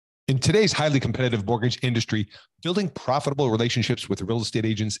In today's highly competitive mortgage industry, building profitable relationships with real estate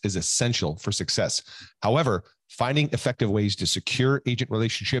agents is essential for success. However, finding effective ways to secure agent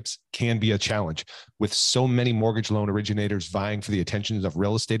relationships can be a challenge. With so many mortgage loan originators vying for the attention of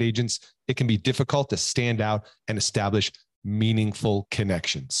real estate agents, it can be difficult to stand out and establish meaningful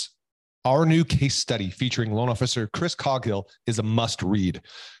connections. Our new case study featuring loan officer Chris Coghill is a must read.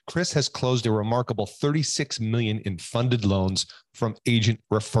 Chris has closed a remarkable $36 million in funded loans from agent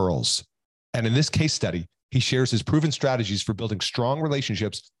referrals. And in this case study, he shares his proven strategies for building strong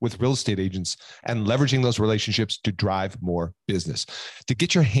relationships with real estate agents and leveraging those relationships to drive more business. To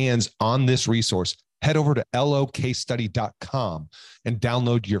get your hands on this resource, head over to locasestudy.com and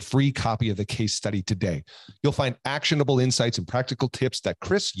download your free copy of the case study today. You'll find actionable insights and practical tips that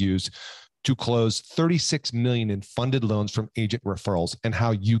Chris used to close $36 million in funded loans from agent referrals and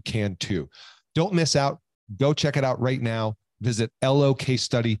how you can too. Don't miss out. Go check it out right now. Visit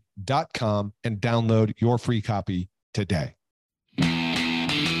locasestudy.com and download your free copy today.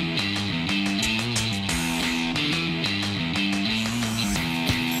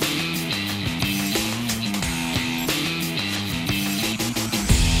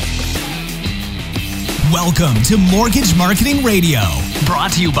 Welcome to Mortgage Marketing Radio,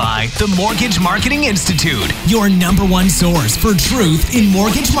 brought to you by the Mortgage Marketing Institute, your number one source for truth in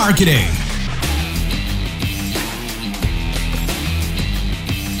mortgage marketing.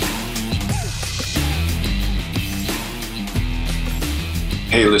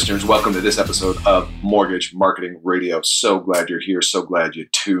 Hey listeners, welcome to this episode of Mortgage Marketing Radio. So glad you're here. So glad you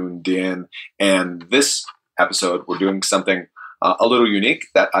tuned in. And this episode, we're doing something a little unique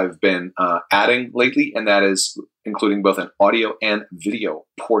that I've been adding lately, and that is including both an audio and video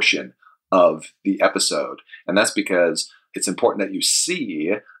portion of the episode. And that's because it's important that you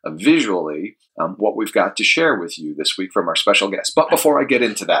see visually what we've got to share with you this week from our special guest. But before I get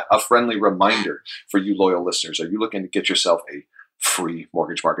into that, a friendly reminder for you loyal listeners. Are you looking to get yourself a free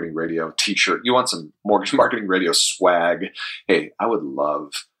Mortgage Marketing Radio t-shirt? You want some Mortgage Marketing Radio swag? Hey, I would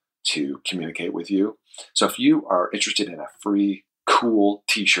love to communicate with you. So if you are interested in a free, cool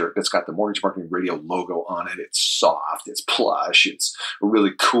t-shirt that's got the Mortgage Marketing Radio logo on it, it's soft, it's plush, it's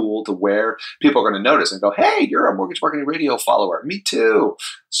really cool to wear, people are going to notice and go, hey, you're a Mortgage Marketing Radio follower. Me too.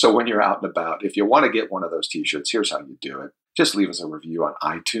 So when you're out and about, if you want to get one of those t-shirts, here's how you do it. Just leave us a review on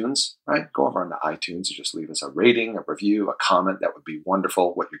iTunes, right? Go over onto iTunes and just leave us a rating, a review, a comment. That would be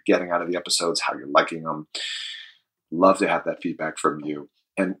wonderful. What you're getting out of the episodes, how you're liking them. Love to have that feedback from you.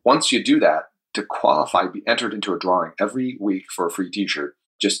 And once you do that, to qualify, be entered into a drawing every week for a free t-shirt,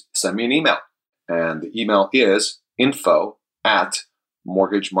 just send me an email. And the email is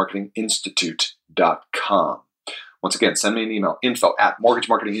info@mortgagemarketinginstitute.com. Once again, send me an email,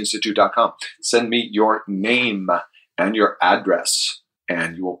 info@mortgagemarketinginstitute.com. Send me your name and your address,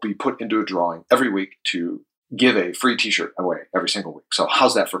 and you will be put into a drawing every week to give a free t-shirt away every single week. So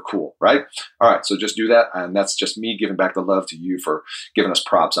how's that for cool, right? All right, so just do that, and that's just me giving back the love to you for giving us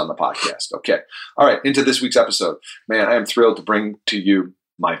props on the podcast. Okay, all right, into this week's episode. Man, I am thrilled to bring to you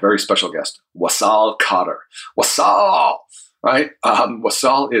my very special guest, Wassal Khader. Wassal, right?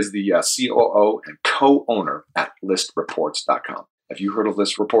 Wassal is the COO and co-owner at listreports.com. Have you heard of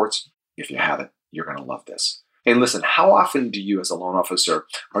List Reports? If you haven't, you're going to love this. Hey, listen, how often do you as a loan officer,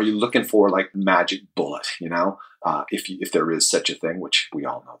 are you looking for like magic bullet, if there is such a thing, which we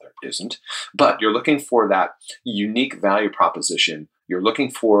all know there isn't, but you're looking for that unique value proposition. You're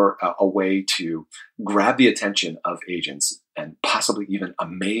looking for a way to grab the attention of agents and possibly even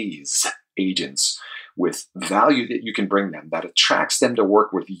amaze agents with value that you can bring them that attracts them to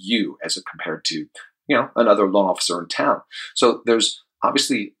work with you as compared to, another loan officer in town. So there's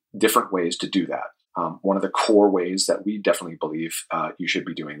obviously different ways to do that. One of the core ways that we definitely believe you should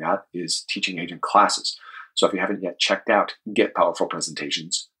be doing that is teaching agent classes. So if you haven't yet checked out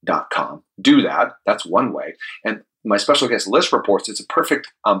getpowerfulpresentations.com, do that. That's one way. And my special guest List Reports, it's a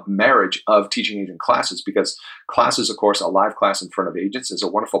perfect marriage of teaching agent classes, because classes, of course, a live class in front of agents is a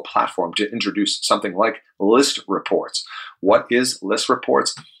wonderful platform to introduce something like List Reports. What is List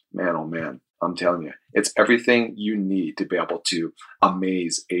Reports? Man, oh man. I'm telling you, it's everything you need to be able to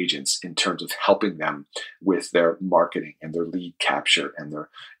amaze agents in terms of helping them with their marketing and their lead capture and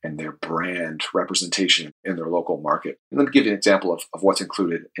their brand representation in their local market. And let me give you an example of what's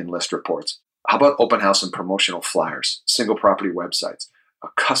included in List Reports. How about open house and promotional flyers, single property websites,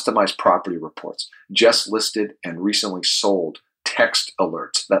 customized property reports, just listed and recently sold text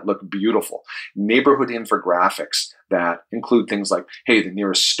alerts that look beautiful, neighborhood infographics that include things like, hey, the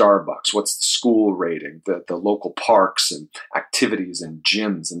nearest Starbucks, what's the school rating, the local parks and activities and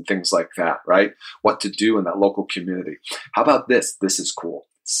gyms and things like that, right? What to do in that local community. How about this? This is cool.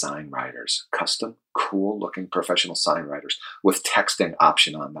 sign writers, custom, cool looking professional sign writers with texting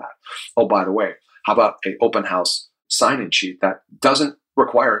option on that. Oh, by the way, how about an open house sign-in sheet that doesn't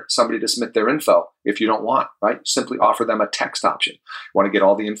require somebody to submit their info if you don't want, right? Simply offer them a text option. Want to get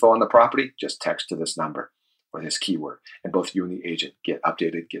all the info on the property? Just text to this number or this keyword, and both you and the agent get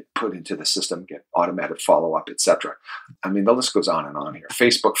updated, get put into the system, get automated follow-up, etc. I mean, the list goes on and on here.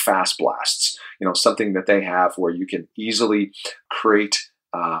 Facebook Fast Blasts, something that they have where you can easily create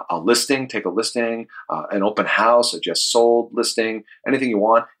a listing, take a listing, an open house, a just sold listing, anything you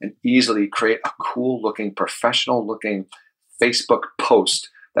want, and easily create a cool looking, professional looking Facebook post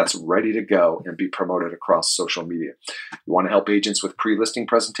that's ready to go and be promoted across social media. You want to help agents with pre-listing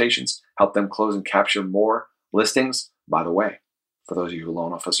presentations, help them close and capture more listings? By the way, for those of you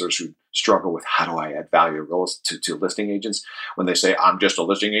loan officers who struggle with how do I add value to listing agents, when they say, I'm just a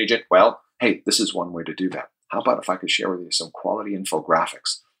listing agent, well, hey, this is one way to do that. How about if I could share with you some quality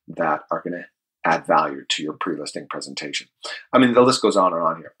infographics that are going to add value to your pre-listing presentation? I mean, the list goes on and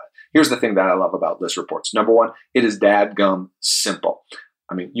on here. Here's the thing that I love about List Reports. Number one, it is dadgum simple.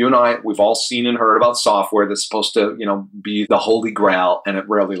 I mean, you and I, we've all seen and heard about software that's supposed to, be the holy grail, and it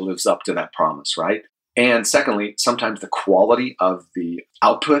rarely lives up to that promise, right? And secondly, sometimes the quality of the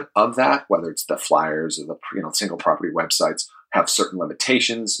output of that, whether it's the flyers or the single property websites, have certain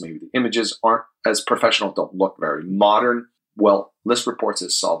limitations. Maybe the images aren't as professional, don't look very modern. Well, List Reports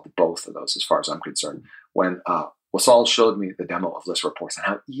has solved both of those as far as I'm concerned. When Wasal showed me the demo of List Reports and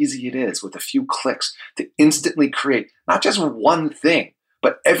how easy it is with a few clicks to instantly create not just one thing,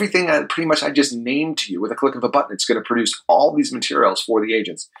 but everything I just named to you with a click of a button. It's going to produce all these materials for the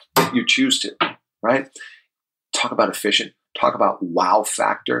agents if you choose to, right? Talk about efficient, talk about wow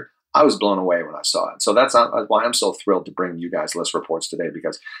factor. I was blown away when I saw it. So that's why I'm so thrilled to bring you guys List Reports today,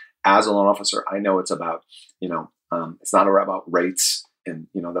 because as a loan officer, I know it's about, it's not about rates and,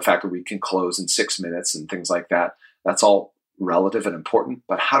 the fact that we can close in 6 minutes and things like that. That's all relative and important,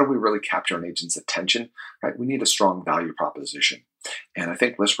 but how do we really capture an agent's attention, right? We need a strong value proposition. And I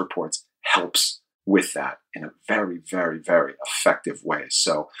think List Reports helps with that in a very, very, very effective way.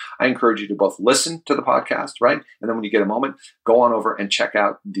 So I encourage you to both listen to the podcast, right? And then when you get a moment, go on over and check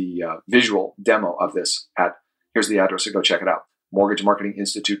out the visual demo of this here's the address to go check it out,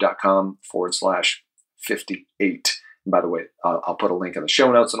 mortgagemarketinginstitute.com/58. And by the way, I'll put a link in the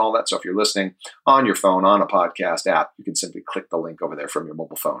show notes and all that. So if you're listening on your phone, on a podcast app, you can simply click the link over there from your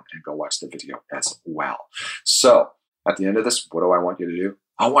mobile phone and go watch the video as well. So at the end of this, what do I want you to do?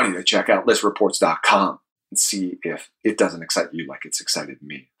 I want you to check out listreports.com and see if it doesn't excite you like it's excited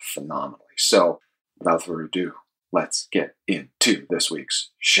me phenomenally. So without further ado, let's get into this week's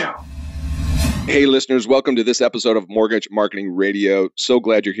show. Hey, listeners, welcome to this episode of Mortgage Marketing Radio. So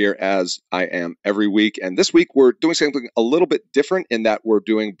glad you're here, as I am every week. And this week, we're doing something a little bit different in that we're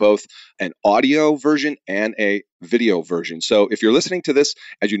doing both an audio version and a video version. So if you're listening to this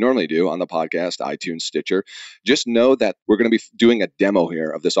as you normally do on the podcast, iTunes, Stitcher, just know that we're going to be doing a demo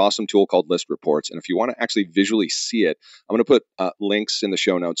here of this awesome tool called List Reports. And if you want to actually visually see it, I'm going to put links in the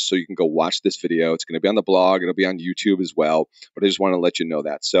show notes so you can go watch this video. It's going to be on the blog. It'll be on YouTube as well. But I just want to let you know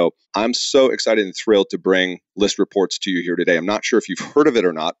that. So I'm so excited and thrilled to bring List Reports to you here today. I'm not sure if you've heard of it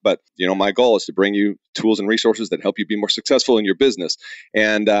or not, but my goal is to bring you tools and resources that help you be more successful in your business.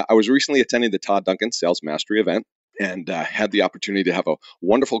 And I was recently attending the Todd Duncan Sales Mastery event and had the opportunity to have a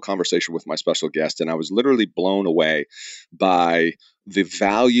wonderful conversation with my special guest. And I was literally blown away by the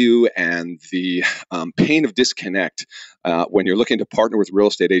value and the pain of disconnect when you're looking to partner with real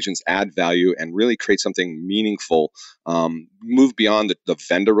estate agents, add value, and really create something meaningful, move beyond the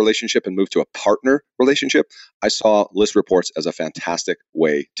vendor relationship and move to a partner relationship. I saw List Reports as a fantastic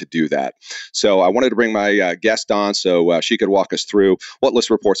way to do that. So I wanted to bring my guest on so she could walk us through what List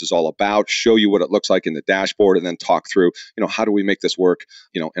Reports is all about, show you what it looks like in the dashboard, and then talk through, how do we make this work,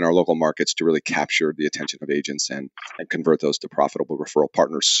 in our local markets to really capture the attention of agents and convert those to profitable referral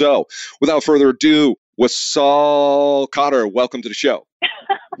partners. So without further ado, Wasal Cotter, welcome to the show.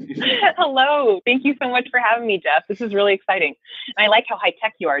 Hello. Thank you so much for having me, Jeff. This is really exciting. And I like how high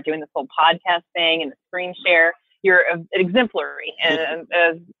tech you are doing this whole podcast thing and the screen share. You're exemplary, and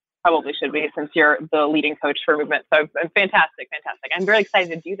as probably should be since you're the leading coach for Movement. So fantastic. I'm very excited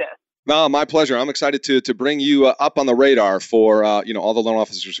to do this. No, my pleasure. I'm excited to bring you up on the radar for all the loan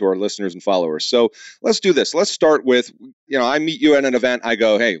officers who are listeners and followers. So let's do this. Let's start with, I meet you at an event. I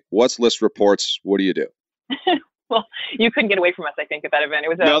go, hey, what's List Reports? What do you do? Well, you couldn't get away from us, I think, at that event. It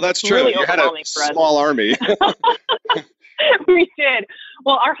was that's true. Really you had a small army. We did.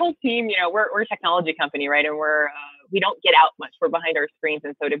 Well, our whole team, we're a technology company, right? And we don't get out much. We're behind our screens.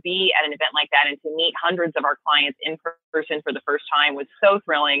 And so to be at an event like that and to meet hundreds of our clients in person for the first time was so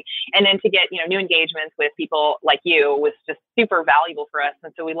thrilling. And then to get, new engagements with people like you was just super valuable for us.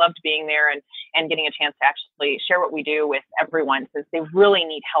 And so we loved being there and getting a chance to actually share what we do with everyone, since they really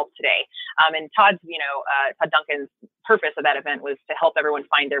need help today. And Todd Duncan's purpose of that event was to help everyone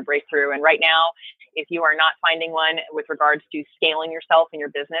find their breakthrough. And right now, if you are not finding one with regards to scaling yourself and your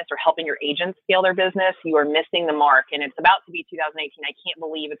business or helping your agents scale their business, you are missing the mark. And it's about to be 2018. I can't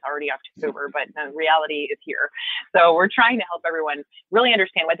believe it's already October, but the reality is here. So we're trying to help everyone really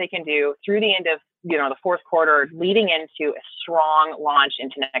understand what they can do through the end of the fourth quarter, leading into a strong launch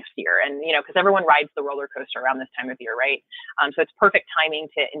into next year. And, because everyone rides the roller coaster around this time of year, right? So it's perfect timing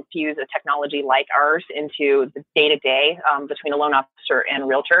to infuse a technology like ours into the day-to-day between a loan officer and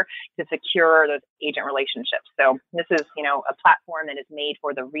realtor to secure those agent relationships. So this is, a platform that is made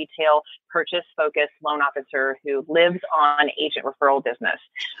for the retail purchase-focused loan officer who lives on agent referral business.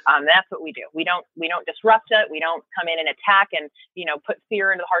 That's what we do. We don't disrupt it. We don't come in and attack and, put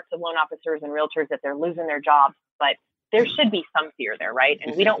fear into the hearts of loan officers and realtors that they're losing their jobs, but there should be some fear there, right?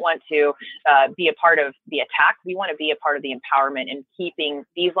 And we don't want to be a part of the attack. We want to be a part of the empowerment and keeping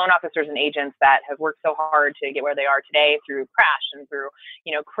these loan officers and agents that have worked so hard to get where they are today through crash and through,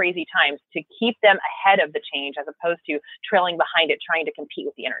 crazy times, to keep them ahead of the change as opposed to trailing behind it, trying to compete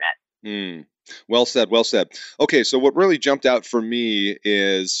with the internet. Well said. Well said. Okay. So what really jumped out for me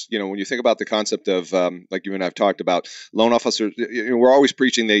is, when you think about the concept of, like you and I've talked about, loan officers, we're always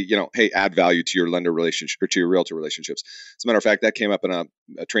preaching hey, add value to your lender relationship or to your realtor relationships. As a matter of fact, that came up in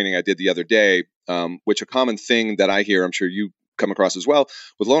a training I did the other day, which a common thing that I hear, I'm sure you come across as well,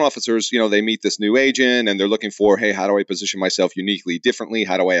 with loan officers, they meet this new agent and they're looking for, hey, how do I position myself uniquely, differently?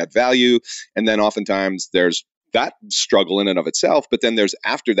 How do I add value? And then oftentimes there's that struggle in and of itself. But then there's,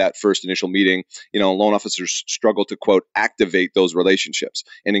 after that first initial meeting, loan officers struggle to, quote, activate those relationships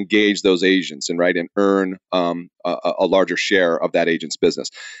and engage those agents and earn a larger share of that agent's business.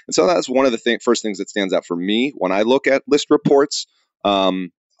 And so that's one of the first things that stands out for me when I look at list reports.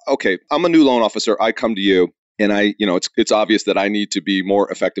 Okay, I'm a new loan officer. I come to you. And it's obvious that I need to be more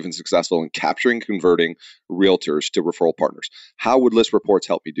effective and successful in capturing, converting realtors to referral partners. How would list reports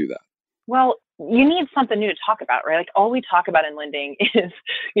help me do that? Well, you need something new to talk about, right? Like all we talk about in lending is,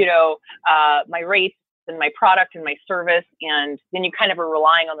 my rates and my product and my service. And then you kind of are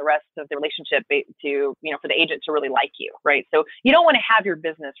relying on the rest of the relationship to, for the agent to really like you, right? So you don't want to have your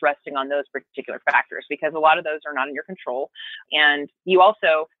business resting on those particular factors because a lot of those are not in your control. And you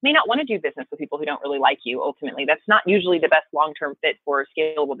also may not want to do business with people who don't really like you. Ultimately, that's not usually the best long-term fit for a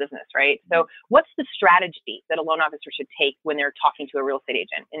scalable business, right? So what's the strategy that a loan officer should take when they're talking to a real estate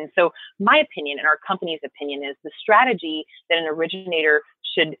agent? And so my opinion and our company's opinion is the strategy that an originator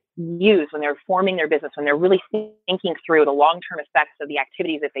should use when they're forming their business, when they're really thinking through the long-term effects of the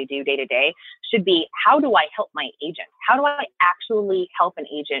activities that they do day to day, should be, how do I help my agent? How do I actually help an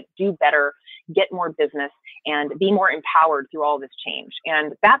agent do better, get more business, and be more empowered through all this change?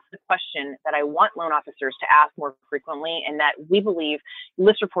 And that's the question that I want loan officers to ask more frequently, and that we believe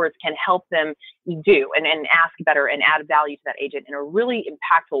list reports can help them do and ask better and add value to that agent in a really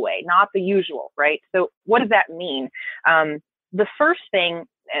impactful way, not the usual, right? So what does that mean? The first thing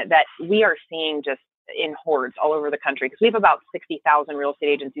that we are seeing just in hordes all over the country, because we have about 60,000 real estate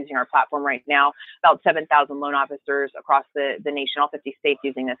agents using our platform right now, about 7,000 loan officers across the nation, all 50 states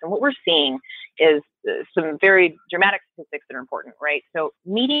using this. And what we're seeing is some very dramatic statistics that are important, right? So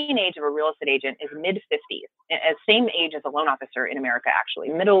median age of a real estate agent is mid-50s, same age as a loan officer in America, actually,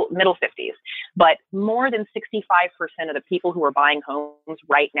 middle 50s. But more than 65% of the people who are buying homes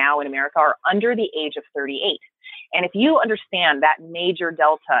right now in America are under the age of 38. And if you understand that major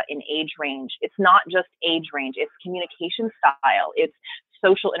delta in age range, it's not just age range, it's communication style, it's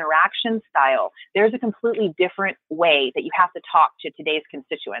social interaction style. There's a completely different way that you have to talk to today's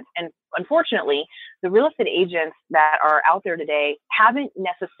constituents. And unfortunately, the real estate agents that are out there today haven't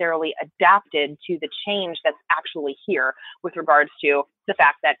necessarily adapted to the change that's actually here with regards to the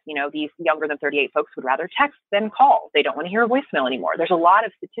fact that, these younger than 38 folks would rather text than call. They don't want to hear a voicemail anymore. There's a lot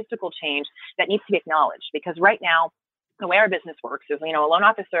of statistical change that needs to be acknowledged, because right now, the way our business works is, a loan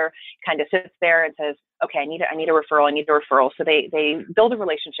officer kind of sits there and says, okay, I need a referral. So they build a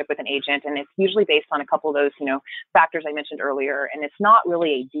relationship with an agent, and it's usually based on a couple of those, factors I mentioned earlier. And it's not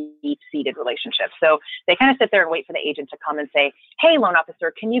really a deep-seated relationship. So they kind of sit there and wait for the agent to come and say, hey, loan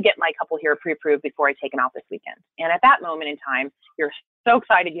officer, can you get my couple here pre-approved before I take them out this weekend? And at that moment in time, you're so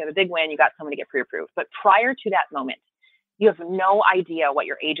excited, you have a big win, you got someone to get pre-approved. But prior to that moment, You have no idea what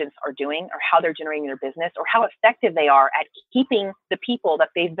your agents are doing or how they're generating their business or how effective they are at keeping the people that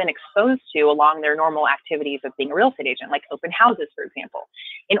they've been exposed to along their normal activities of being a real estate agent, like open houses, for example.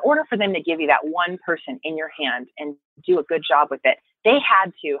 In order for them to give you that one person in your hand and do a good job with it, they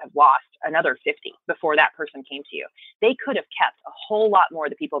had to have lost another 50 before that person came to you. They could have kept a whole lot more of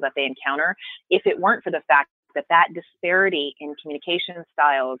the people that they encounter if it weren't for the fact that disparity in communication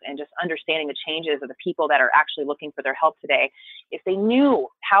styles and just understanding the changes of the people that are actually looking for their help today, if they knew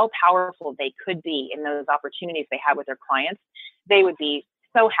how powerful they could be in those opportunities they have with their clients, they would be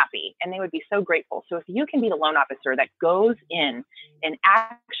so happy and they would be so grateful. So if you can be the loan officer that goes in and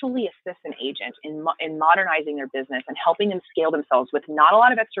actually assists an agent in modernizing their business and helping them scale themselves with not a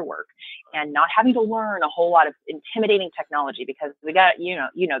lot of extra work and not having to learn a whole lot of intimidating technology, because we got, you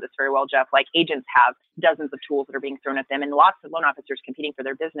know this very well, Jeff, like agents have dozens of tools that are being thrown at them and lots of loan officers competing for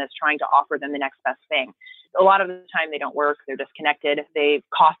their business, trying to offer them the next best thing. A lot of the time they don't work, they're disconnected, they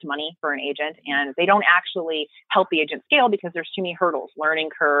cost money for an agent, and they don't actually help the agent scale because there's too many hurdles, learning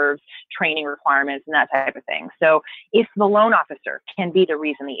curves, training requirements, and that type of thing. So if the loan officer can be the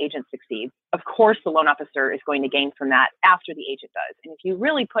reason the agent succeeds, of course the loan officer is going to gain from that after the agent does. And if you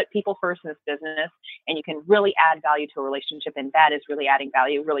really put people first in this business and you can really add value to a relationship, and that is really adding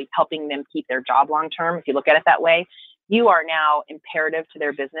value, really helping them keep their job long term, if you look at it that way, you are now imperative to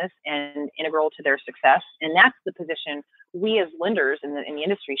their business and integral to their success. And that's the position we as lenders in the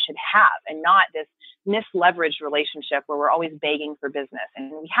industry should have, and not this misleveraged relationship where we're always begging for business.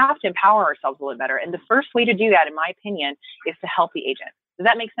 And we have to empower ourselves a little better. And the first way to do that, in my opinion, is to help the agent. Does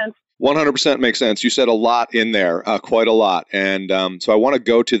that make sense? 100% makes sense. You said a lot in there, quite a lot. And so I want to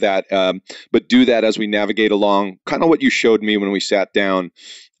go to that, but do that as we navigate along, kind of what you showed me when we sat down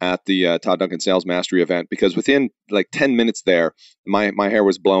at the Todd Duncan Sales Mastery event, because within like 10 minutes there, my hair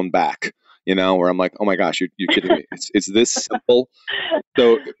was blown back, where I'm like, oh my gosh, you're kidding me. It's this simple.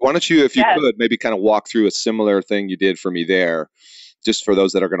 So why don't you, if you could, maybe kind of walk through a similar thing you did for me there, just for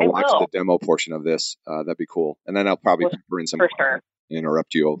those that are going to watch the demo portion of this, that'd be cool. And then I'll probably bring some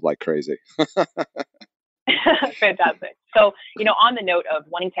interrupt you like crazy. Fantastic. So, on the note of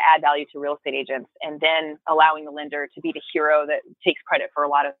wanting to add value to real estate agents and then allowing the lender to be the hero that takes credit for a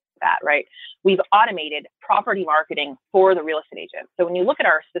lot of that, right? We've automated property marketing for the real estate agent. So when you look at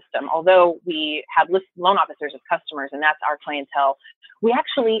our system, although we have loan officers as customers and that's our clientele, we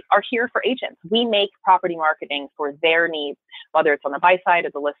actually are here for agents. We make property marketing for their needs, whether it's on the buy side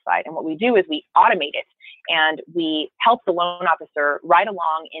or the list side. And what we do is we automate it and we help the loan officer ride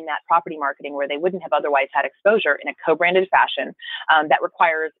along in that property marketing where they wouldn't have otherwise had exposure in a co-branded fashion that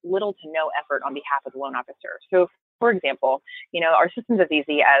requires little to no effort on behalf of the loan officer. So for example, our system's as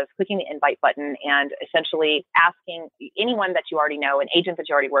easy as clicking the invite button and essentially asking anyone that you already know, an agent that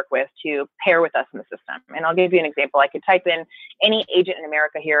you already work with, to pair with us in the system. And I'll give you an example. I could type in any agent in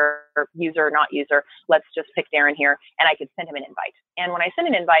America here, user, not user. Let's just pick Darren here, and I could send him an invite. And when I send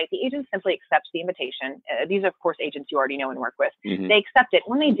an invite, the agent simply accepts the invitation. These are, of course, agents you already know and work with. Mm-hmm. They accept it.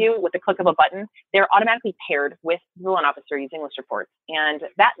 When they do, with the click of a button, they're automatically paired with the loan officer using list reports. And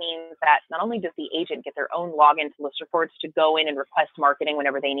that means that not only does the agent get their own login to list reports to go in and request marketing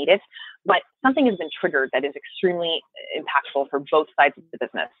whenever they need it, but something has been triggered that is extremely impactful for both sides of the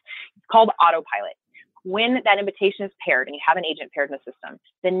business. It's called autopilot. When that invitation is paired and you have an agent paired in the system,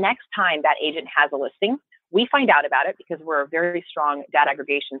 the next time that agent has a listing, we find out about it because we're a very strong data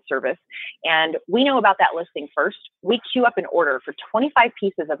aggregation service. And we know about that listing first. We queue up an order for 25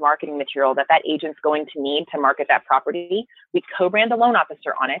 pieces of marketing material that agent's going to need to market that property. We co-brand the loan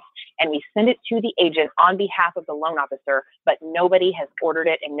officer on it, and we send it to the agent on behalf of the loan officer, but nobody has ordered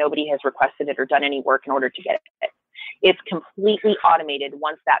it and nobody has requested it or done any work in order to get it. It's completely automated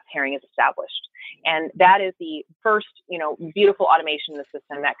once that pairing is established. And that is the first, beautiful automation in the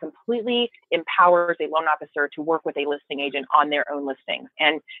system that completely empowers a loan officer to work with a listing agent on their own listings.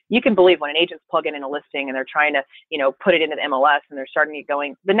 And you can believe when an agent's plugging in a listing and they're trying to, put it into the MLS and they're starting to get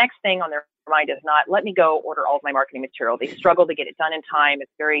going, the next thing on their mind is not, let me go order all of my marketing material. They struggle to get it done in time.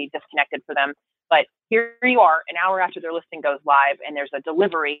 It's very disconnected for them. But here you are, an hour after their listing goes live, and there's a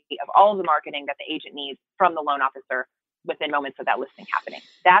delivery of all of the marketing that the agent needs from the loan officer within moments of that listing happening.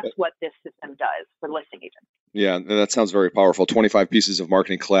 That's what this system does for the listing agent. Yeah, that sounds very powerful. 25 pieces of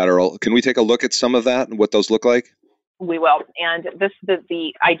marketing collateral. Can we take a look at some of that and what those look like? We will. And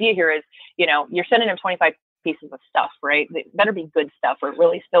the idea here is, you're sending them 25 pieces of stuff, right? It better be good stuff or it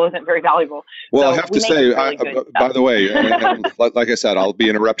really still isn't very valuable. Well, so I have to say, by the way, like I said, I'll be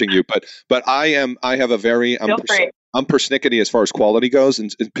interrupting you, but I have a very, I'm persnickety as far as quality goes,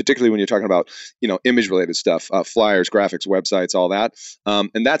 and particularly when you're talking about, image related stuff, flyers, graphics, websites, all that.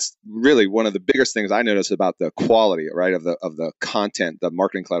 And that's really one of the biggest things I notice about the quality, right, of the content, the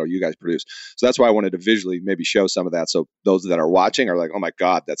marketing collateral you guys produce. So that's why I wanted to visually maybe show some of that, so those that are watching are like, oh my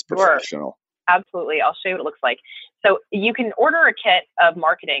God, that's professional. Sure. Absolutely. I'll show you what it looks like. So you can order a kit of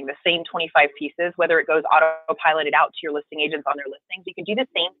marketing, the same 25 pieces, whether it goes auto-piloted out to your listing agents on their listings. You can do the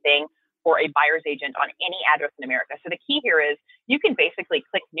same thing for a buyer's agent on any address in America. So the key here is you can basically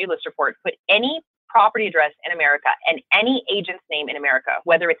click New List Report, put any property address in America and any agent's name in America,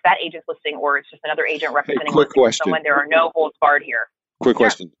 whether it's that agent's listing or it's just another agent representing someone. There are no holds barred here. Quick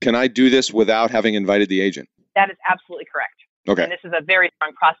question. Can I do this without having invited the agent? That is absolutely correct. Okay. And this is a very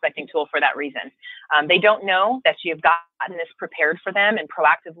strong prospecting tool for that reason. They don't know that you've gotten this prepared for them and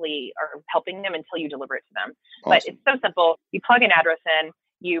proactively are helping them until you deliver it to them. Awesome. But it's so simple. You plug an address in,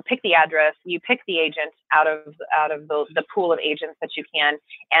 you pick the address, you pick the agent out of the pool of agents that you can.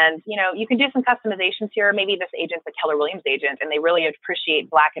 And, you can do some customizations here. Maybe this agent's a Keller Williams agent and they really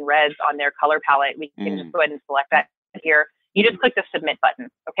appreciate black and reds on their color palette. We can just go ahead and select that here. You just click the submit button.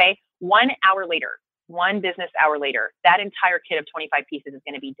 Okay. 1 hour later, 1 business hour later, that entire kit of 25 pieces is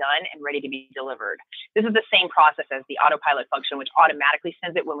going to be done and ready to be delivered. This is the same process as the autopilot function, which automatically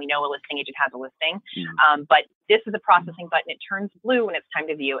sends it when we know a listing agent has a listing. But this is a processing button. It turns blue when it's time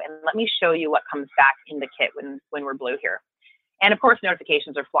to view. And let me show you what comes back in the kit when we're blue here. And of course,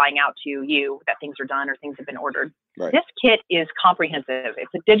 notifications are flying out to you that things are done or things have been ordered. Right. This kit is comprehensive.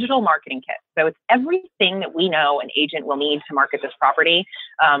 It's a digital marketing kit. So it's everything that we know an agent will need to market this property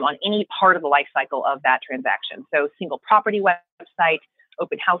on any part of the life cycle of that transaction. So single property website,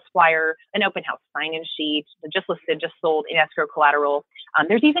 open house flyer, an open house sign-in sheet, the just listed, just sold, in escrow collateral.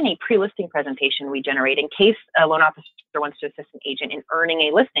 There's even a pre-listing presentation we generate in case a loan officer wants to assist an agent in earning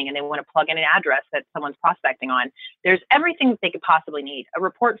a listing and they want to plug in an address that someone's prospecting on. There's everything that they could possibly need. A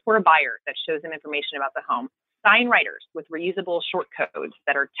report for a buyer that shows them information about the home. Sign writers with reusable short codes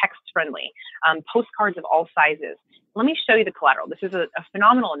that are text friendly, postcards of all sizes. Let me show you the collateral. This is a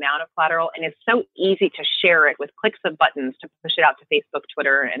phenomenal amount of collateral, and it's so easy to share it with clicks of buttons to push it out to Facebook,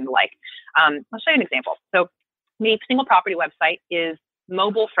 Twitter, and the like. I'll show you an example. So the single property website is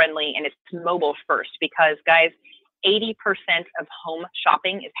mobile friendly, and it's mobile first because, guys, 80% of home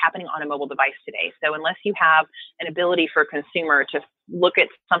shopping is happening on a mobile device today. So unless you have an ability for a consumer to look at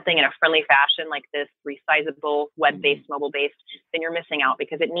something in a friendly fashion like this, resizable, web-based, mobile-based, then you're missing out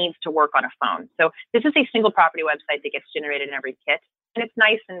because it needs to work on a phone. So this is a single property website that gets generated in every kit. And it's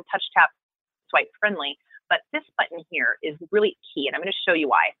nice and touch, tap, swipe friendly. But this button here is really key. And I'm going to show you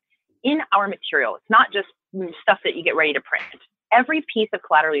why. In our material, it's not just stuff that you get ready to print. Every piece of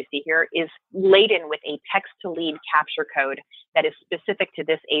collateral you see here is laden with a text-to-lead capture code that is specific to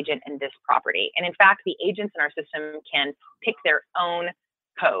this agent and this property. And in fact, the agents in our system can pick their own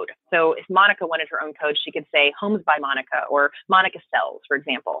code. So if Monica wanted her own code, she could say Homes by Monica or Monica Sells, for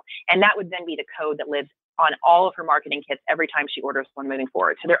example. And that would then be the code that lives on all of her marketing kits every time she orders one moving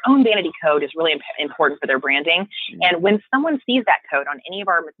forward. So their own vanity code is really important for their branding. And when someone sees that code on any of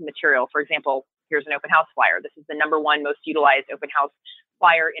our material, for example, here's an open house flyer. This is the #1 most utilized open house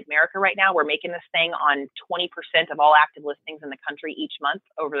flyer in America right now. We're making this thing on 20% of all active listings in the country each month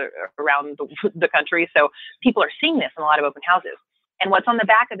around the country. So people are seeing this in a lot of open houses. And what's on the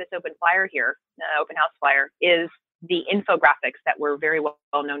back of this open flyer here, open house flyer, is the infographics that we're very well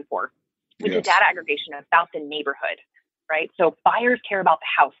known for. With the data aggregation about the neighborhood, right? So buyers care about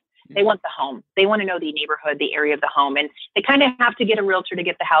the house. They want the home. They want to know the neighborhood, the area of the home. And they kind of have to get a realtor to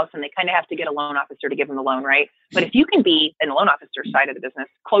get the house, and they kind of have to get a loan officer to give them the loan, right? But if you can be, in the loan officer side of the business,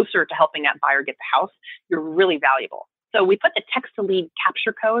 closer to helping that buyer get the house, you're really valuable. So we put the text-to-lead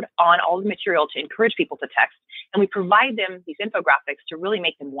capture code on all the material to encourage people to text. And we provide them these infographics to really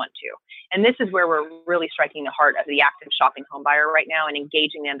make them want to. And this is where we're really striking the heart of the active shopping home buyer right now and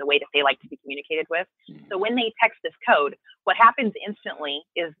engaging them the way that they like to be communicated with. So when they text this code, what happens instantly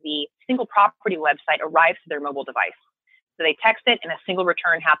is the single property website arrives to their mobile device. So they text it and a single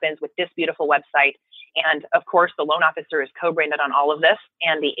return happens with this beautiful website. And of course, the loan officer is co-branded on all of this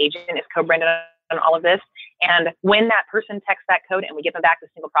and the agent is co-branded on all of this. And when that person texts that code and we give them back the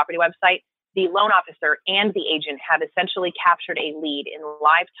single property website, the loan officer and the agent have essentially captured a lead in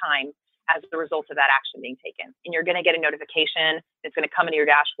live time as a result of that action being taken. And you're going to get a notification. It's going to come into your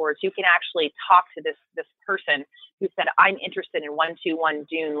dashboard. So you can actually talk to this person who said, I'm interested in 121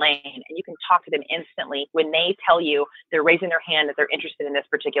 Dune Lane. And you can talk to them instantly when they tell you they're raising their hand that they're interested in this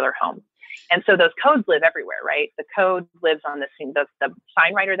particular home. And so those codes live everywhere, right? The code lives on the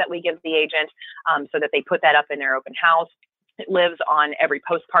sign writer that we give the agent so that they put that up in their open house. It lives on every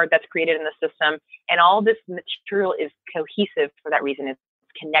postcard that's created in the system. And all this material is cohesive for that reason. It's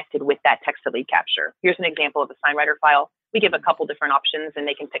connected with that text to lead capture. Here's an example of a SignWriter file. We give a couple different options and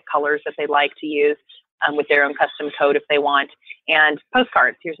they can pick colors that they like to use with their own custom code if they want. And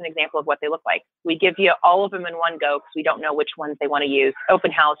postcards, here's an example of what they look like. We give you all of them in one go because we don't know which ones they want to use.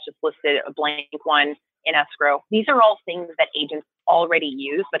 Open House just listed a blank one in escrow. These are all things that agents already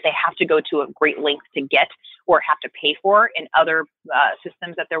use, but they have to go to a great length to get or have to pay for in other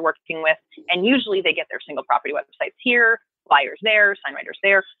systems that they're working with. And usually they get their single property websites here, buyers there, SignWriters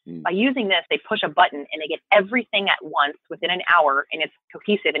there. By using this, they push a button and they get everything at once within an hour, and it's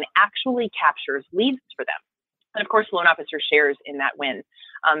cohesive and actually captures leads for them. And of course, the loan officer shares in that win.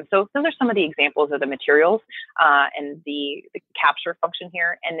 So those are some of the examples of the materials and the capture function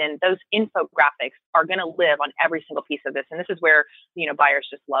here. And then those infographics are going to live on every single piece of this. And this is where, buyers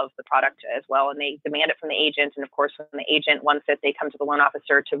just love the product as well. And they demand it from the agent. And of course, when the agent wants it, they come to the loan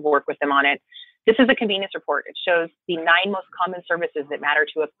officer to work with them on it. This is a convenience report. It shows the 9 most common services that matter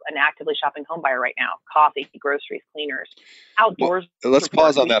to an actively shopping home buyer right now: coffee, groceries, cleaners, outdoors. Well, let's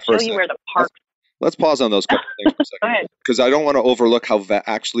pause on that for a second. Show you where the parks. Let's pause on those couple of things for a second, because I don't want to overlook how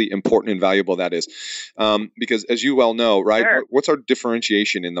actually important and valuable that is. Because as you well know, right, what's our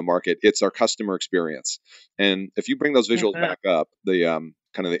differentiation in the market? It's our customer experience. And if you bring those visuals back up, the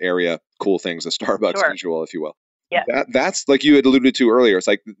kind of the area cool things, the Starbucks visual, if you will. Yeah. That's like you had alluded to earlier. It's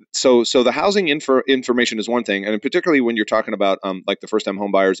like, so the housing information is one thing. And particularly when you're talking about like the first time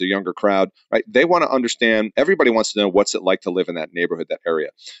home buyers, the younger crowd, right? They want to understand, everybody wants to know what's it like to live in that neighborhood, that area.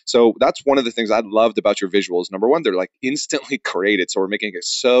 So that's one of the things I loved about your visuals. Number one, they're like instantly created. So we're making it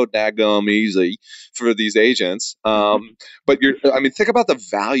so daggum easy for these agents. But think about the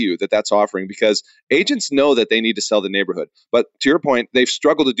value that that's offering, because agents know that they need to sell the neighborhood. But to your point, they've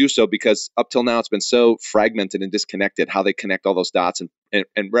struggled to do so because up till now it's been so fragmented and disconnected, how they connect all those dots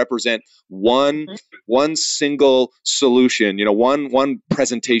and represent one single solution, one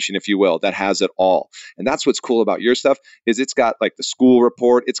presentation, if you will, that has it all. And that's what's cool about your stuff, is it's got like the school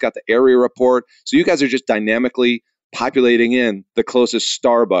report, it's got the area report. So you guys are just dynamically populating in the closest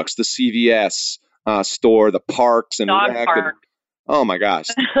Starbucks, the CVS store, the parks and dog park. Oh my gosh.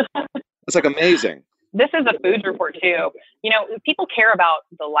 It's like amazing. This is a food report too. People care about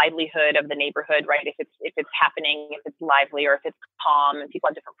the livelihood of the neighborhood, right? If it's happening, if it's lively, or if it's calm, and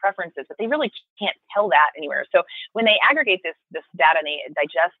people have different preferences, but they really can't tell that anywhere. So when they aggregate this data and they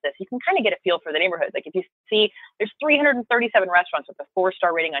digest this, you can kind of get a feel for the neighborhood. Like if you see there's 337 restaurants with a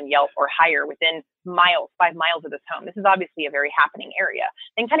 4-star rating on Yelp or higher within 5 miles of this home. This is obviously a very happening area.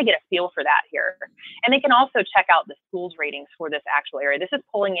 They can kind of get a feel for that here. And they can also check out the schools ratings for this actual area. This is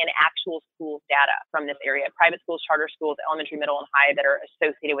pulling in actual schools data from this area: private schools, charter schools, elementary, middle, and high that are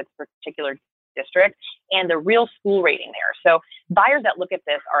associated with a particular district, and the real school rating there. So buyers that look at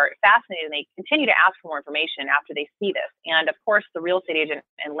this are fascinated, and they continue to ask for more information after they see this. And of course, the real estate agent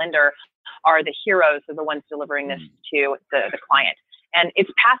and lender are the heroes, of the ones delivering this to the client. And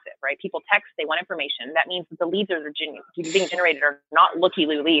it's passive, right? People text, they want information. That means that the leads that are being generated are not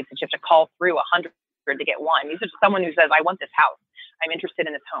looky-loo leads that you have to call through 100 to get one. These are someone who says, I want this house. I'm interested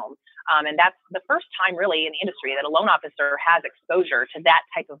in this home. And that's the first time really in the industry that a loan officer has exposure to that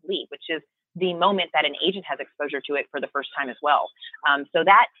type of lead, which is the moment that an agent has exposure to it for the first time as well. So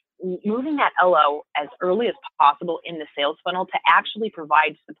that moving that LO as early as possible in the sales funnel to actually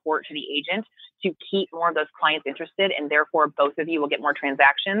provide support to the agent to keep more of those clients interested, and therefore both of you will get more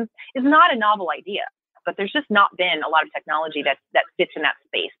transactions, is not a novel idea. But there's just not been a lot of technology that fits in that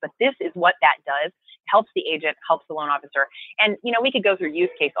space. But this is what that does. Helps the agent, helps the loan officer. And, we could go through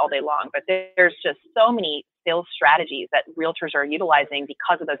use case all day long, but there's just so many sales strategies that realtors are utilizing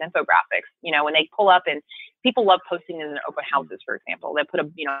because of those infographics. When they pull up, and people love posting in open houses, for example, they put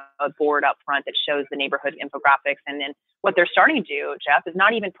a board up front that shows the neighborhood infographics. And then what they're starting to do, Jeff, is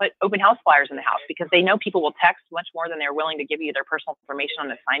not even put open house flyers in the house, because they know people will text much more than they're willing to give you their personal information on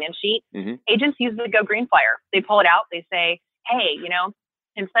the sign-in sheet. Agents use the Go Green flyer. They pull it out. They say, hey,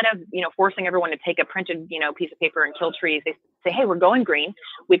 instead of, forcing everyone to take a printed, piece of paper and kill trees, they say, hey, we're going green.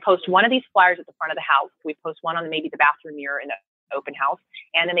 We post one of these flyers at the front of the house. We post one on maybe the bathroom mirror in the open house.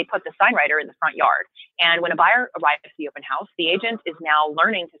 And then they put the SignWriter in the front yard. And when a buyer arrives at the open house, the agent is now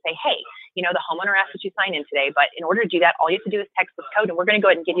learning to say, hey, the homeowner asked that you sign in today, but in order to do that, all you have to do is text this code, and we're going to go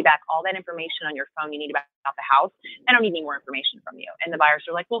ahead and give you back all that information on your phone you need about the house. I don't need any more information from you. And the buyers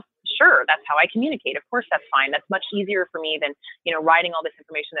are like, well, sure, that's how I communicate. Of course, that's fine. That's much easier for me than, writing all this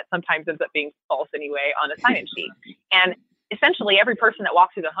information that sometimes ends up being false anyway on a sign-in sheet. And essentially every person that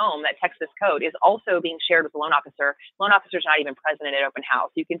walks through the home that texts this code is also being shared with the loan officer. Loan officer's not even present at open house.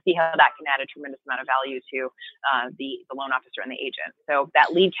 You can see how that can add a tremendous amount of value to the loan officer and the agent. So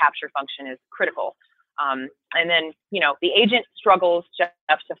that lead capture function is critical. And then, the agent struggles just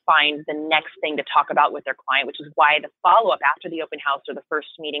to find the next thing to talk about with their client, which is why the follow-up after the open house or the first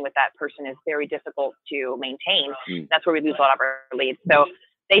meeting with that person is very difficult to maintain. That's where we lose a lot of our leads. So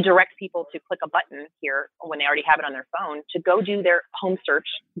they direct people to click a button here when they already have it on their phone to go do their home search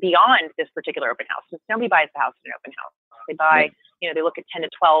beyond this particular open house. Since nobody buys the house in an open house. They buy, they look at 10 to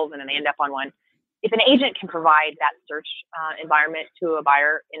 12 and then they end up on one. If an agent can provide that search environment to a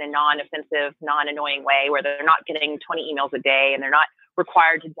buyer in a non-offensive, non-annoying way where they're not getting 20 emails a day and they're not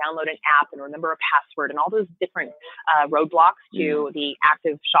required to download an app and remember a password and all those different roadblocks to the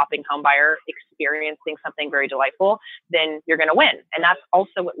active shopping home buyer experiencing something very delightful, then you're going to win. And that's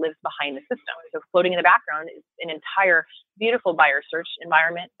also what lives behind the system. So floating in the background is an entire beautiful buyer search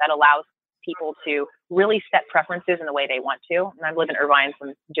environment that allows people to really set preferences in the way they want to. And I live in Irvine, so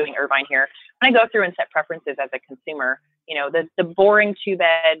I'm doing Irvine here. When I go through and set preferences as a consumer, the boring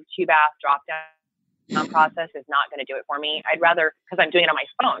 2-bed, 2-bath drop down process is not going to do it for me. I'd rather, because I'm doing it on my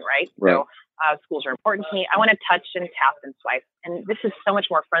phone, right? So schools are important to me. I want to touch and tap and swipe. And this is so much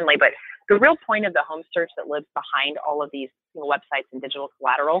more friendly. But the real point of the home search that lives behind all of these websites and digital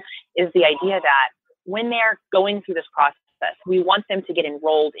collateral is the idea that when they're going through this process, we want them to get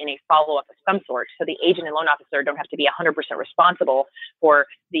enrolled in a follow-up of some sort. So the agent and loan officer don't have to be 100% responsible for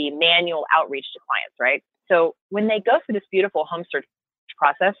the manual outreach to clients, right? So when they go through this beautiful home search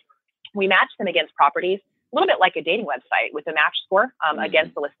process, we match them against properties, a little bit like a dating website with a match score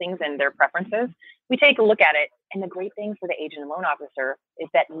against the listings and their preferences. We take a look at it. And the great thing for the agent and loan officer is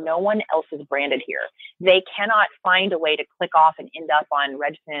that no one else is branded here. They cannot find a way to click off and end up on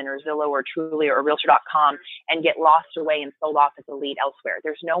Redfin or Zillow or Trulia or Realtor.com and get lost away and sold off as a lead elsewhere.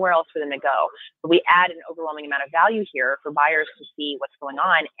 There's nowhere else for them to go. But we add an overwhelming amount of value here for buyers to see what's going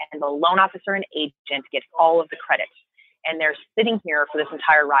on. And the loan officer and agent get all of the credit. And they're sitting here for this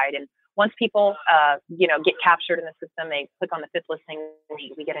entire ride. And once people, get captured in the system, they click on the fifth listing,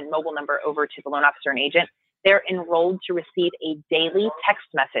 we get a mobile number over to the loan officer and agent. They're enrolled to receive a daily text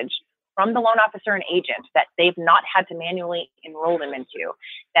message from the loan officer and agent that they've not had to manually enroll them into.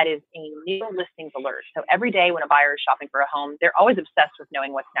 That is a new listings alert. So every day when a buyer is shopping for a home, they're always obsessed with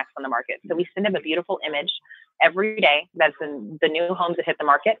knowing what's next on the market. So we send them a beautiful image every day that's in the new homes that hit the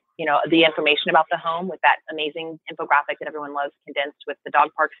market, the information about the home with that amazing infographic that everyone loves, condensed with the dog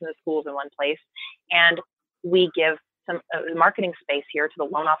parks and the schools in one place. And we give some marketing space here to the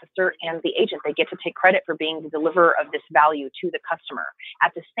loan officer and the agent. They get to take credit for being the deliverer of this value to the customer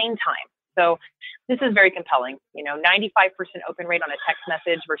at the same time. So this is very compelling. 95% open rate on a text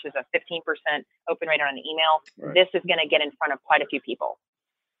message versus a 15% open rate on an email. Right. This is going to get in front of quite a few people.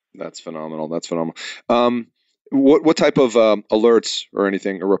 That's phenomenal. What type of alerts or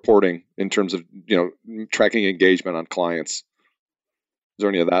anything or reporting in terms of tracking engagement on clients? Is there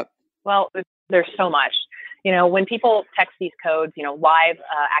any of that? Well, there's so much. When people text these codes, live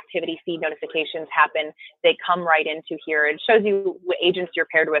activity feed notifications happen. They come right into here. It shows you what agents you're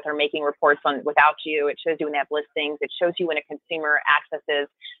paired with are making reports on without you. It shows you when they have listings. It shows you when a consumer accesses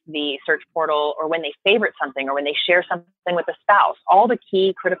the search portal or when they favorite something or when they share something with a spouse. All the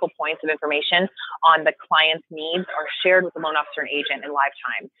key critical points of information on the client's needs are shared with the loan officer and agent in live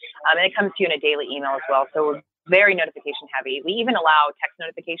time. And it comes to you in a daily email as well. So we're very notification heavy. We even allow text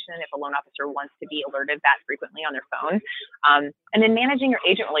notification if a loan officer wants to be alerted that frequently on their phone. And then managing your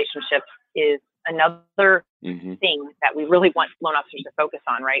agent relationships is another thing that we really want loan officers to focus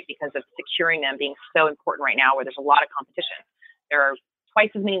on, right? Because of securing them being so important right now where there's a lot of competition. There are twice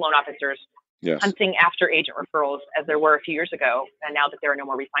as many loan officers hunting after agent referrals as there were a few years ago. And now that there are no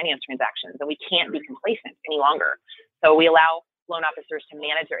more refinance transactions, and we can't be complacent any longer. So we allow loan officers to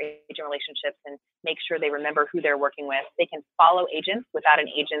manage their agent relationships and make sure they remember who they're working with. They can follow agents without an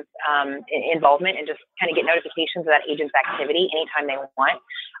agent's involvement and just kind of get notifications of that agent's activity anytime they want.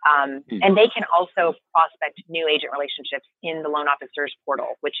 And they can also prospect new agent relationships in the loan officer's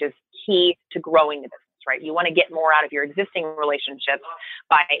portal, which is key to growing the business, right? You want to get more out of your existing relationships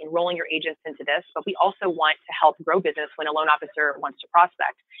by enrolling your agents into this, but we also want to help grow business when a loan officer wants to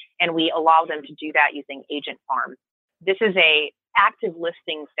prospect. And we allow them to do that using Agent Farm. This is a active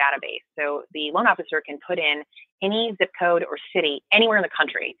listings database. So the loan officer can put in any zip code or city anywhere in the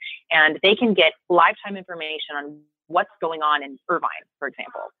country, and they can get lifetime information on what's going on in Irvine, for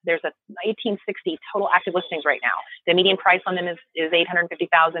example. There's a 1860 total active listings right now. The median price on them is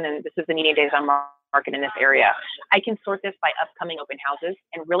 $850,000, and this is the median days on market in this area. I can sort this by upcoming open houses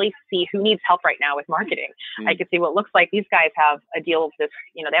and really see who needs help right now with marketing. I can see what looks like these guys have a deal of this,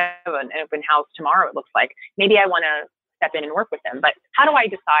 they have an open house tomorrow, it looks like. Maybe I want to step in and work with them. But how do I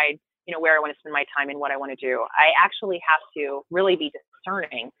decide, where I want to spend my time and what I want to do? I actually have to really be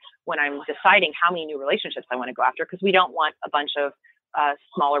discerning when I'm deciding how many new relationships I want to go after, because we don't want a bunch of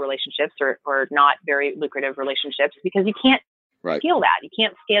smaller relationships or not very lucrative relationships, because you can't scale that. You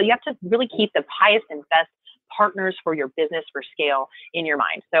can't scale. You have to really keep the highest and best partners for your business for scale in your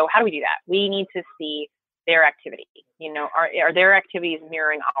mind. So how do we do that? We need to see their activity. Are their activities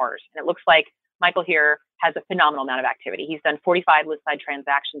mirroring ours? And it looks like Michael here has a phenomenal amount of activity. He's done 45 list side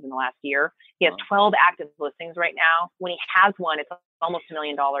transactions in the last year. He has 12 active listings right now. When he has one, it's almost $1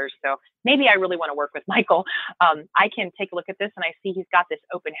 million. So maybe I really want to work with Michael. I can take a look at this and I see he's got this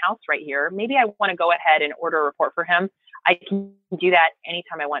open house right here. Maybe I want to go ahead and order a report for him. I can do that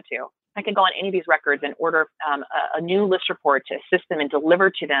anytime I want to. I can go on any of these records and order a new list report to assist them and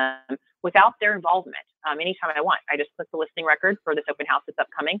deliver to them without their involvement anytime I want. I just click the listing record for this open house that's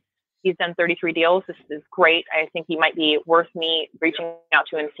upcoming. He's done 33 deals. This is great. I think he might be worth me reaching out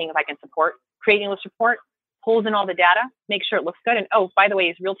to him, seeing if I can support creating a list report, pulls in all the data, make sure it looks good. And by the way,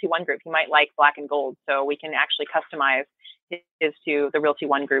 he's Realty One Group. He might like black and gold. So we can actually customize his to the Realty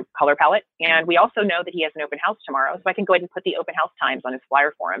One Group color palette. And we also know that he has an open house tomorrow. So I can go ahead and put the open house times on his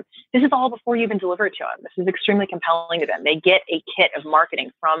flyer for him. This is all before you even deliver it to him. This is extremely compelling to them. They get a kit of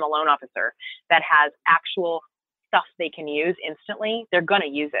marketing from a loan officer that has actual stuff they can use instantly. They're going to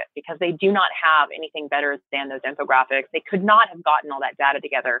use it because they do not have anything better than those infographics. They could not have gotten all that data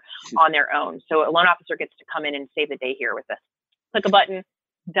together on their own. So a loan officer gets to come in and save the day here with this. Click a button,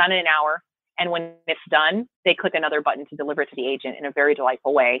 done in an hour. And when it's done, they click another button to deliver it to the agent in a very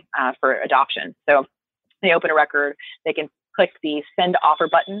delightful way for adoption. So they open a record, they can click the send offer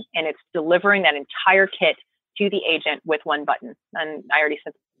button, and it's delivering that entire kit to the agent with one button. And I already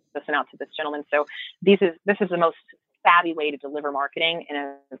sent this out to this gentleman. So this is the most savvy way to deliver marketing in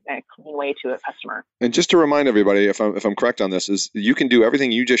a clean way to a customer. And just to remind everybody, if I'm correct on this, is you can do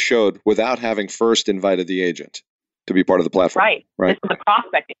everything you just showed without having first invited the agent to be part of the platform. Right. This is a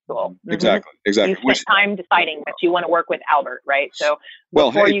prospecting tool. Mm-hmm. Exactly. You spend time deciding that you want to work with Albert, right? So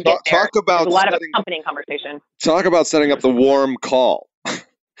talk about a lot of accompanying conversation. Talk about setting up the warm call.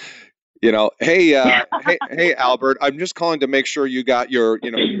 Hey, Albert, I'm just calling to make sure you got your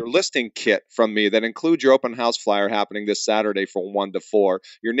listing kit from me that includes your open house flyer happening this Saturday from 1 to 4,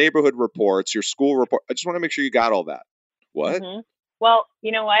 your neighborhood reports, your school report. I just want to make sure you got all that. What? Mm-hmm. Well,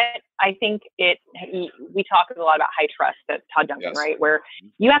 you know what? I think we talk a lot about high trust at Todd Duncan, right? Where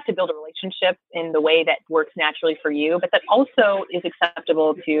you have to build a relationship in the way that works naturally for you, but that also is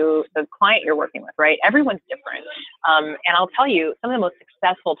acceptable to the client you're working with, right? Everyone's different. And I'll tell you, some of the most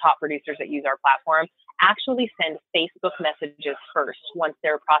successful top producers that use our platform actually send Facebook messages first once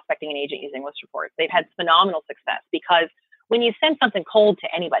they're prospecting an agent using list reports. They've had phenomenal success because when you send something cold to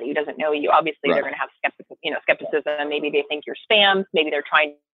anybody who doesn't know you, obviously they're going to have skepticism. Maybe they think you're spam. Maybe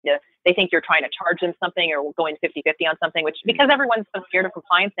they think you're trying to charge them something or going 50-50 on something, which because everyone's so scared of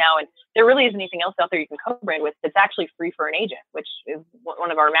compliance now, and there really isn't anything else out there you can co-brand with that's actually free for an agent, which is one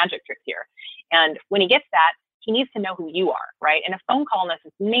of our magic tricks here. And when he gets that, he needs to know who you are, right? And a phone call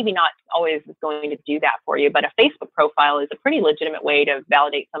is maybe not always going to do that for you, but a Facebook profile is a pretty legitimate way to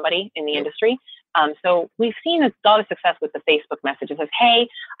validate somebody in the industry. So we've seen a lot of success with the Facebook messages of, hey,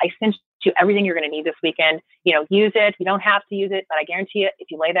 I sent you everything you're going to need this weekend. Use it. You don't have to use it, but I guarantee you, if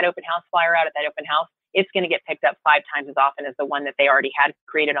you lay that open house flyer out at that open house, it's going to get picked up 5 times as often as the one that they already had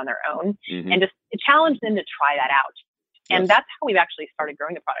created on their own. Mm-hmm. And just challenge them to try that out. And that's how we've actually started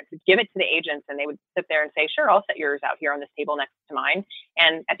growing the product. We'd give it to the agents and they would sit there and say, sure, I'll set yours out here on this table next to mine.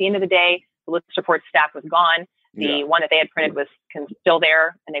 And at the end of the day, the list support staff was gone. The one that they had printed was still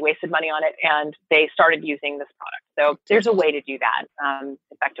there and they wasted money on it. And they started using this product. So there's a way to do that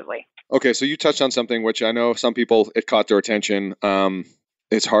effectively. Okay. So you touched on something which I know some people, it caught their attention.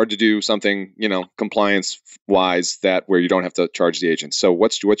 It's hard to do something, compliance wise where you don't have to charge the agents. So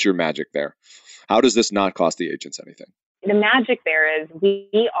what's your magic there? How does this not cost the agents anything? The magic there is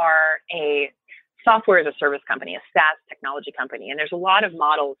we are a software as a service company, a SaaS technology company. And there's a lot of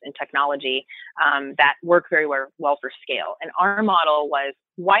models in technology that work very well for scale. And our model was,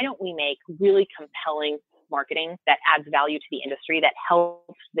 why don't we make really compelling marketing that adds value to the industry, that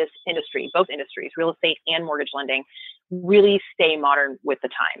helps this industry, both industries, real estate and mortgage lending, really stay modern with the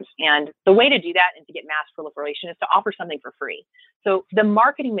times. And the way to do that and to get mass proliferation is to offer something for free. So the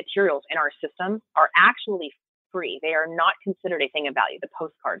marketing materials in our system are actually free. They are not considered a thing of value, the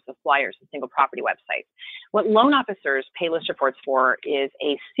postcards, the flyers, the single property websites. What loan officers pay list reports for is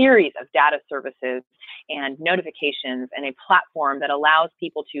a series of data services and notifications and a platform that allows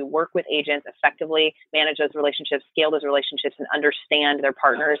people to work with agents effectively, manage those relationships, scale those relationships, and understand their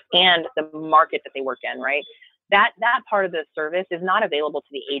partners and the market that they work in, right? That part of the service is not available to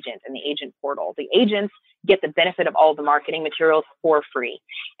the agent and the agent portal. The agents get the benefit of all of the marketing materials for free.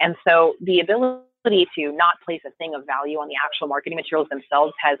 And so the ability to not place a thing of value on the actual marketing materials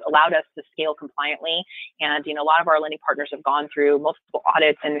themselves has allowed us to scale compliantly. And, a lot of our lending partners have gone through multiple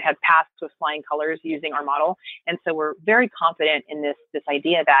audits and have passed with flying colors using our model. And so we're very confident in this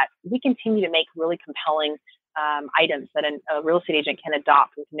idea that we continue to make really compelling items that a real estate agent can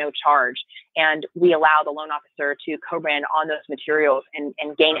adopt with no charge. And we allow the loan officer to co-brand on those materials and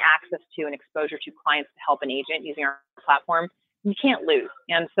gain access to and exposure to clients to help an agent using our platform. You can't lose.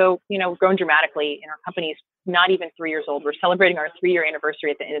 And so, we've grown dramatically, and our company's not even 3 years old. We're celebrating our 3-year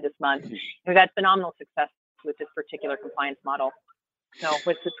anniversary at the end of this month. And we've had phenomenal success with this particular compliance model. So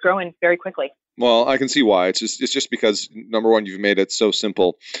it's growing very quickly. Well, I can see why. It's just because, number one, you've made it so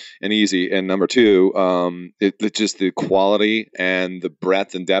simple and easy, and number two, it's just the quality and the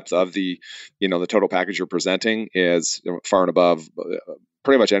breadth and depth of the total package you're presenting is far and above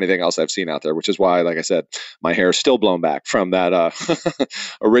pretty much anything else I've seen out there. Which is why, like I said, my hair is still blown back from that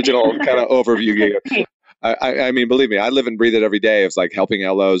original kind of overview. I mean, believe me, I live and breathe it every day. It's like helping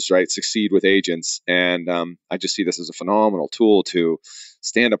LOs, right, succeed with agents. And I just see this as a phenomenal tool to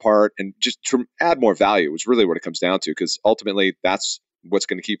stand apart and just to add more value, is really what it comes down to. Because ultimately, that's what's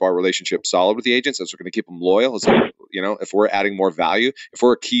going to keep our relationship solid with the agents. That's what's going to keep them loyal. Is, if we're adding more value, if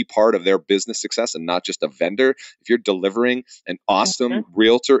we're a key part of their business success and not just a vendor, if you're delivering an awesome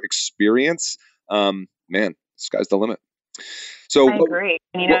realtor experience, man, sky's the limit. So I agree.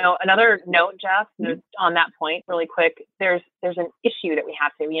 And, another note, Jeff, on that point, really quick, there's an issue that we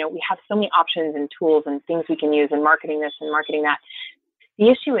have to, we have so many options and tools and things we can use in marketing this and marketing that. The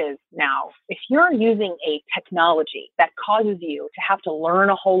issue is now, if you're using a technology that causes you to have to learn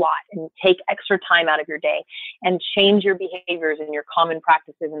a whole lot and take extra time out of your day and change your behaviors and your common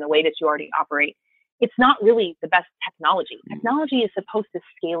practices and the way that you already operate, it's not really the best technology. Technology is supposed to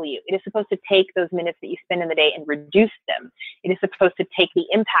scale you. It is supposed to take those minutes that you spend in the day and reduce them. It is supposed to take the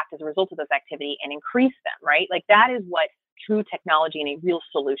impact as a result of those activity and increase them, right? Like that is what true technology and a real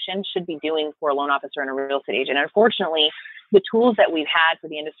solution should be doing for a loan officer and a real estate agent. Unfortunately, the tools that we've had for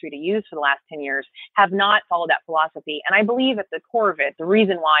the industry to use for the last 10 years have not followed that philosophy. And I believe at the core of it, the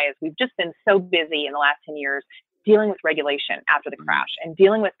reason why is we've just been so busy in the last 10 years dealing with regulation after the crash and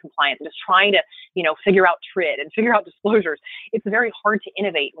dealing with compliance and just trying to, figure out TRID and figure out disclosures. It's very hard to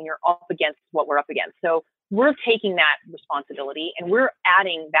innovate when you're up against what we're up against. So we're taking that responsibility and we're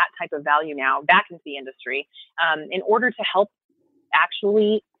adding that type of value now back into the industry in order to help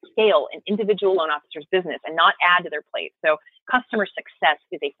actually scale an individual loan officer's business and not add to their plate. So customer success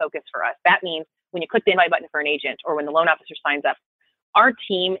is a focus for us. That means when you click the invite button for an agent or when the loan officer signs up, our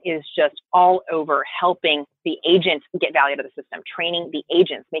team is just all over helping the agents get value out of the system, training the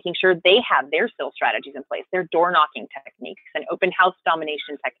agents, making sure they have their sales strategies in place, their door knocking techniques and open house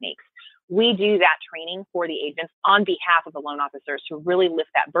domination techniques. We do that training for the agents on behalf of the loan officers to really lift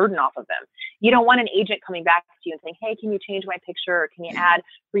that burden off of them. You don't want an agent coming back to you and saying, hey, can you change my picture? Or can you add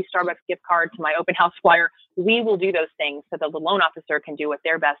free Starbucks gift card to my open house flyer? We will do those things so that the loan officer can do what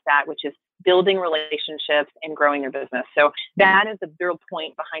they're best at, which is building relationships and growing their business. So that is the real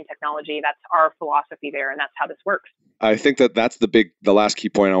point behind technology. That's our philosophy there, and that's how this works. I think that's the last key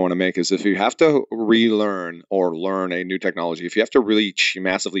point I want to make is if you have to relearn or learn a new technology, if you have to really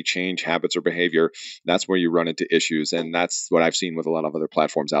massively change habits or behavior, that's where you run into issues. And that's what I've seen with a lot of other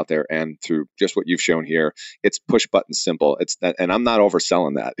platforms out there. And through just what you've shown here, it's push button simple. It's that, and I'm not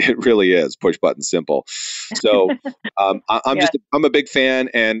overselling that. It really is push button simple. So I'm a big fan.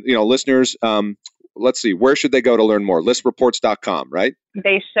 And listeners, let's see, where should they go to learn more? Listreports.com, right?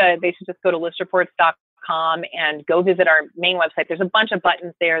 They should just go to listreports.com and go visit our main website. There's a bunch of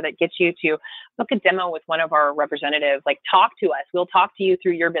buttons there that get you to book a demo with one of our representatives, like talk to us. We'll talk to you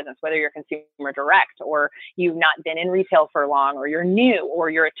through your business, whether you're consumer direct or you've not been in retail for long, or you're new, or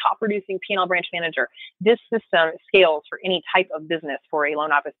you're a top producing P&L branch manager. This system scales for any type of business for a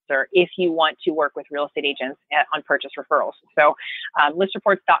loan officer if you want to work with real estate agents on purchase referrals. So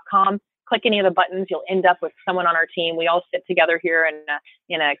listreports.com. Click any of the buttons, you'll end up with someone on our team. We all sit together here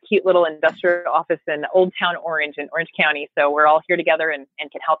in a cute little industrial office in Old Town Orange in Orange County. So we're all here together and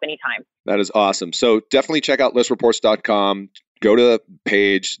can help anytime. That is awesome. So definitely check out listreports.com. Go to the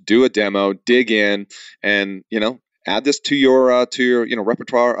page, do a demo, dig in, and add this to your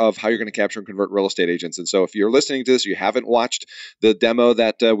repertoire of how you're going to capture and convert real estate agents. And so if you're listening to this, you haven't watched the demo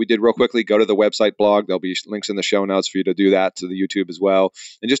that we did real quickly, go to the website blog. There'll be links in the show notes for you to do that, to the YouTube as well,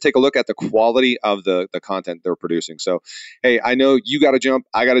 and just take a look at the quality of the content they're producing. So, hey, I know you got to jump,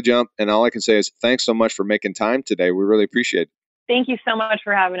 I got to jump, and all I can say is thanks so much for making time today. We really appreciate it. Thank you so much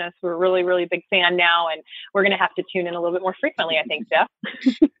for having us. We're really, really big fan now, and we're going to have to tune in a little bit more frequently, I think, Jeff.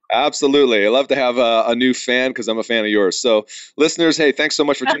 Absolutely. I love to have a new fan because I'm a fan of yours. So listeners, hey, thanks so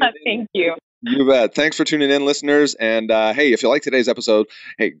much for tuning in. Thank you. You bet. Thanks for tuning in, listeners. And hey, if you like today's episode,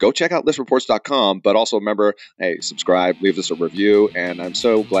 hey, go check out listreports.com. But also remember, hey, subscribe, leave us a review. And I'm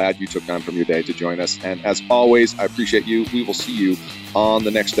so glad you took time from your day to join us. And as always, I appreciate you. We will see you on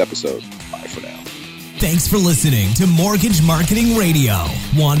the next episode. Bye for now. Thanks for listening to Mortgage Marketing Radio.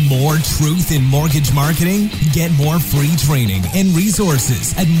 Want more truth in mortgage marketing? Get more free training and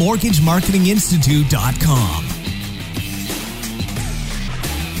resources at mortgagemarketinginstitute.com.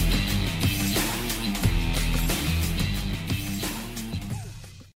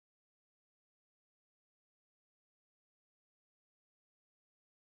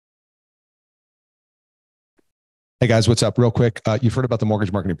 Hey guys, what's up? Real quick, you've heard about the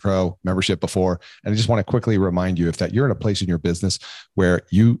Mortgage Marketing Pro membership before, and I just want to quickly remind you that you're in a place in your business where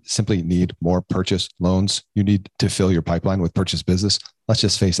you simply need more purchase loans. You need to fill your pipeline with purchase business. Let's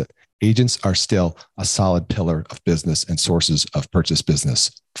just face it, agents are still a solid pillar of business and sources of purchase business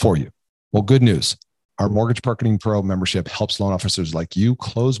for you. Well, good news. Our Mortgage Marketing Pro membership helps loan officers like you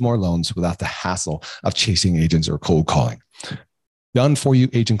close more loans without the hassle of chasing agents or cold calling. Done for you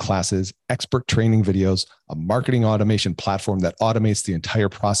agent classes, expert training videos, a marketing automation platform that automates the entire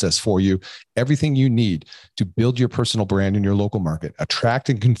process for you, everything you need to build your personal brand in your local market, attract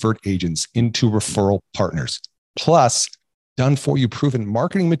and convert agents into referral partners. Plus, done for you proven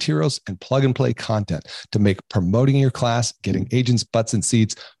marketing materials and plug and play content to make promoting your class, getting agents butts in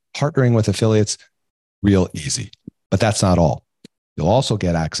seats, partnering with affiliates real easy. But that's not all. You'll also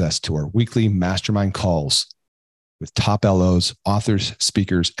get access to our weekly mastermind calls with top LOs, authors,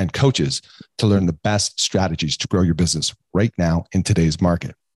 speakers, and coaches to learn the best strategies to grow your business right now in today's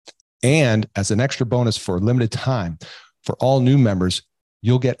market. And as an extra bonus for a limited time, for all new members,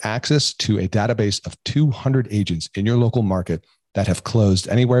 you'll get access to a database of 200 agents in your local market that have closed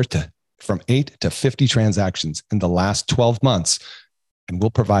anywhere from 8 to 50 transactions in the last 12 months. And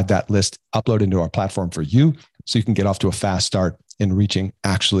we'll provide that list uploaded into our platform for you so you can get off to a fast start in reaching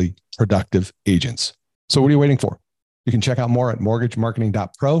actually productive agents. So what are you waiting for? You can check out more at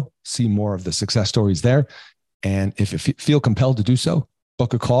mortgagemarketing.pro, see more of the success stories there. And if you feel compelled to do so,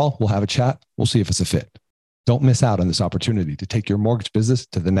 book a call. We'll have a chat. We'll see if it's a fit. Don't miss out on this opportunity to take your mortgage business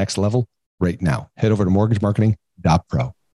to the next level right now. Head over to mortgagemarketing.pro.